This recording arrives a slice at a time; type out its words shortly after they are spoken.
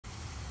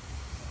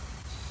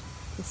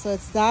So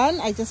it's done.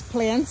 I just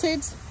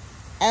planted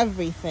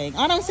everything.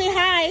 Autumn, say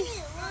hi.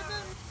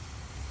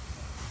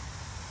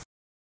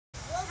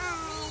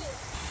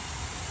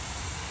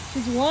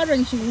 She's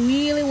watering. She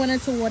really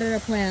wanted to water the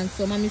plants,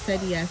 so mommy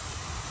said yes.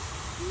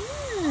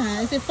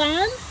 Yeah, is it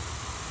fun?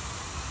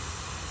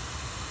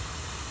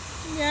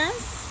 Yes.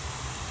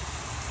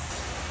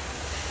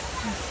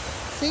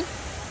 See?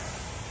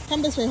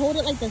 Come this way. Hold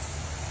it like this.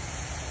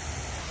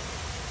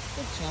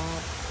 Good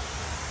job.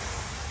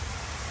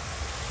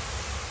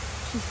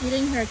 She's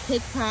eating her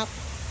cake pop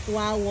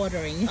while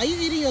watering. Are you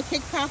eating your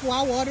cake pop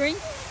while watering?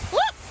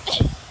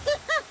 Don't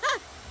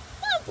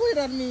put it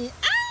on me.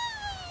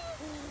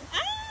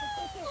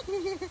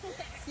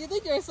 You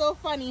think you're so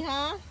funny,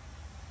 huh?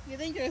 You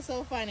think you're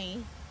so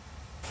funny.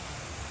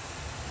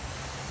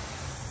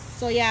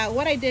 So yeah,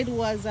 what I did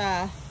was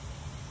I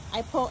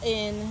put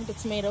in the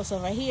tomatoes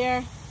over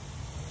here.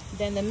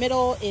 Then the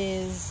middle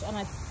is,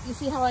 and you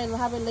see how I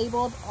have it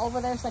labeled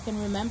over there so I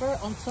can remember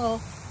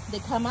until they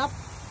come up.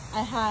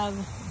 I have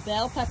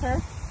bell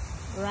pepper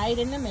right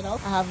in the middle.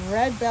 I have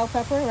red bell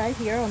pepper right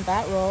here on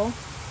that row.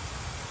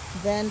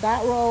 Then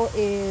that row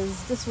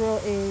is, this row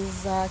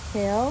is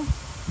kale.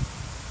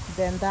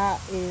 Then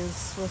that is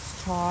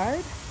Swiss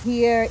chard.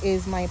 Here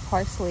is my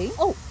parsley.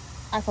 Oh,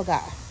 I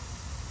forgot.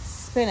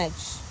 Spinach.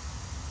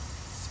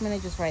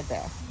 Spinach is right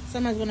there.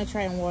 Someone's gonna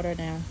try and water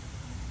now.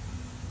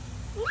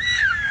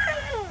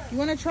 You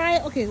wanna try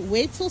it? Okay,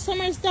 wait till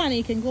summer's done.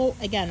 You can go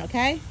again,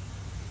 okay?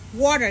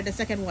 Water the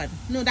second one.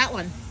 No, that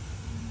one.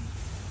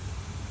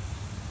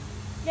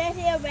 There's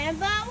a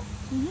rainbow?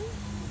 Mm-hmm.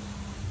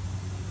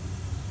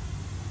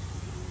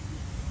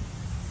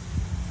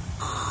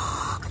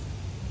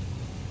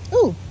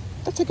 Ooh,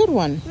 that's a good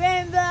one.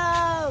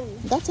 Rainbow!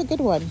 That's a good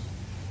one.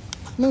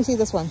 Let me see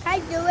this one. Can I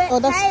do it? Oh,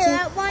 that's can I too.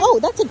 that one? Oh,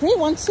 that's a great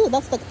one too.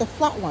 That's the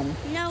flat one.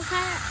 No, can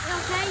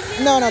I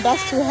do No, it?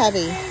 that's too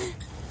heavy.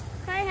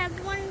 Can I have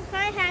one? Can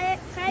I have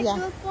it? Can I Yeah.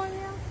 do it for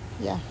you?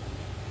 Yeah.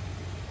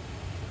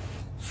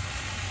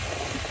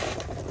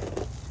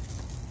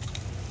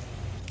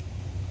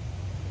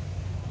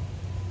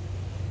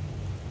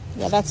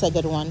 Yeah, that's a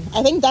good one.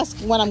 I think that's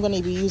what I'm going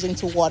to be using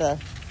to water.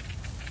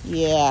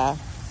 Yeah.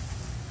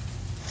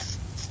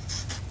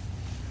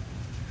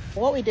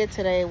 What we did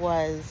today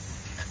was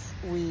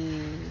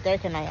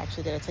Derek and I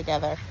actually did it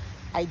together.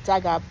 I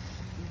dug up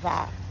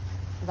that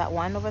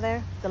one over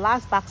there. The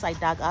last box I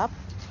dug up,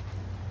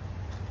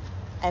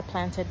 I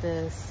planted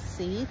the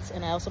seeds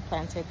and I also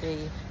planted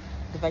the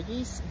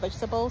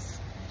vegetables.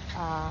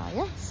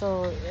 Yeah,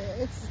 so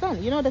it's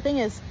done. You know, the thing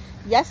is,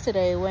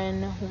 yesterday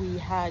when we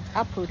had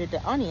uprooted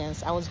the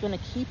onions, I was going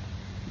to keep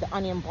the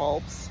onion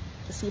bulbs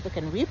to see if we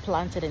can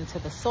replant it into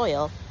the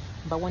soil.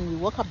 But when we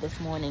woke up this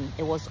morning,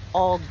 it was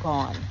all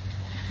gone.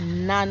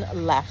 None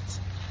left.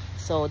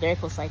 So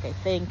Derek was like, I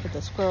think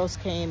the squirrels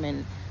came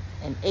and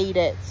ate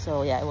it.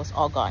 So yeah, it was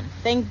all gone.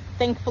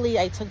 Thankfully,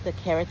 I took the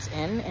carrots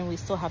in and we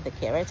still have the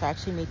carrots. I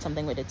actually made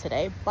something with it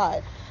today,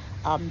 but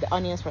the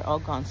onions were all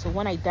gone. So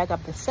when I dug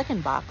up the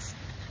second box,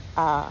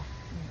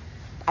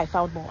 I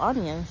found more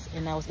onions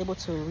and I was able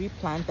to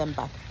replant them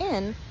back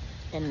in,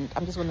 and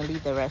I'm just going to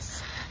leave the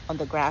rest on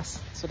the grass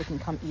so they can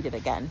come eat it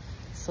again.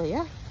 So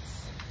yeah,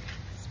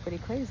 it's pretty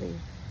crazy,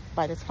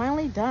 but it's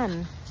finally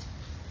done.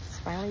 It's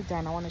finally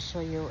done. I want to show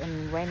you,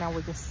 and right now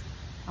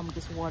I'm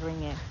just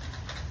watering it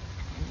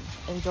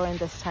and enjoying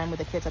this time with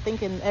the kids. I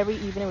think in every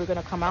evening we're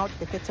going to come out,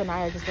 the kids and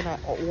I are just going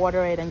to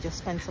water it and just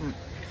spend some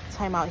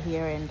time out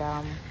here. And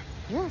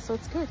yeah, so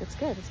it's good. It's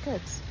good. It's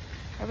good.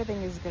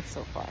 Everything is good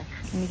so far.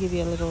 Let me give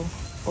you a little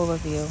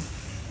overview.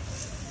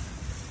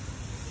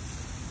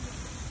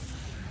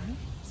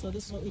 So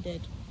this is what we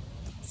did.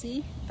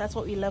 See, that's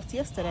what we left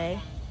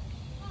yesterday.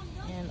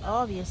 And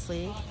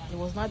obviously, it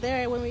was not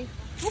there when we...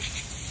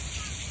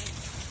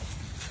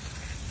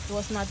 It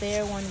was not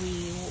there when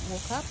we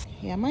woke up.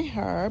 Yeah, my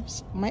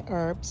herbs.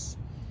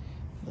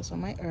 Those are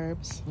my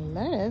herbs.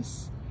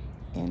 Lettuce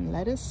and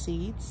lettuce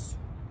seeds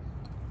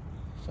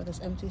for this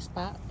empty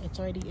spot. It's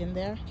already in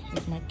there.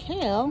 Here's my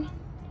kale.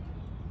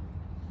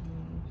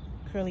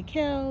 Curly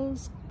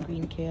kales,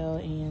 green kale,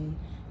 and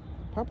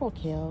purple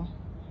kale.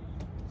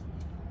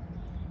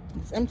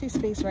 This empty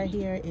space right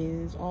here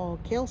is all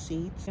kale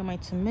seeds. And my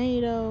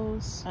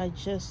tomatoes, I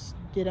just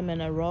did them in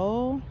a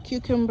row.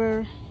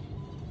 Cucumber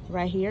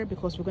right here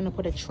because we're going to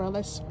put a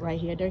trellis right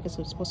here. Derek is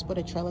supposed to put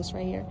a trellis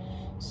right here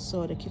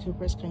so the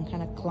cucumbers can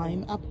kind of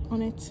climb up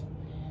on it.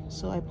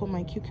 So I put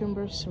my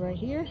cucumbers right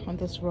here on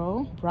this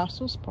row.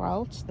 Brussels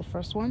sprouts, the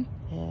first one,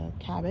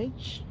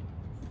 cabbage,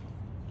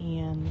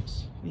 and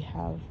we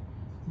have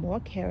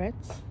more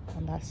carrots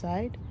on that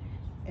side,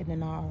 and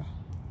then our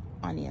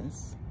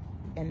onions,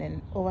 and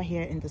then over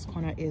here in this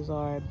corner is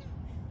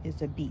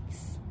the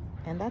beets,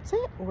 and that's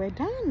it. We're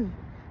done.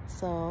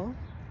 So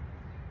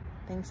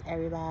thanks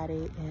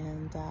everybody,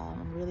 and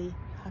I'm really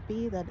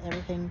happy that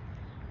everything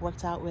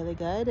worked out really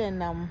good,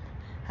 and I'm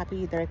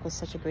happy Derek was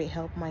such a great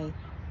help. My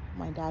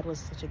dad was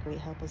such a great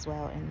help as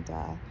well, and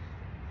yeah,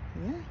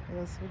 it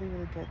was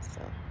really good.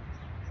 So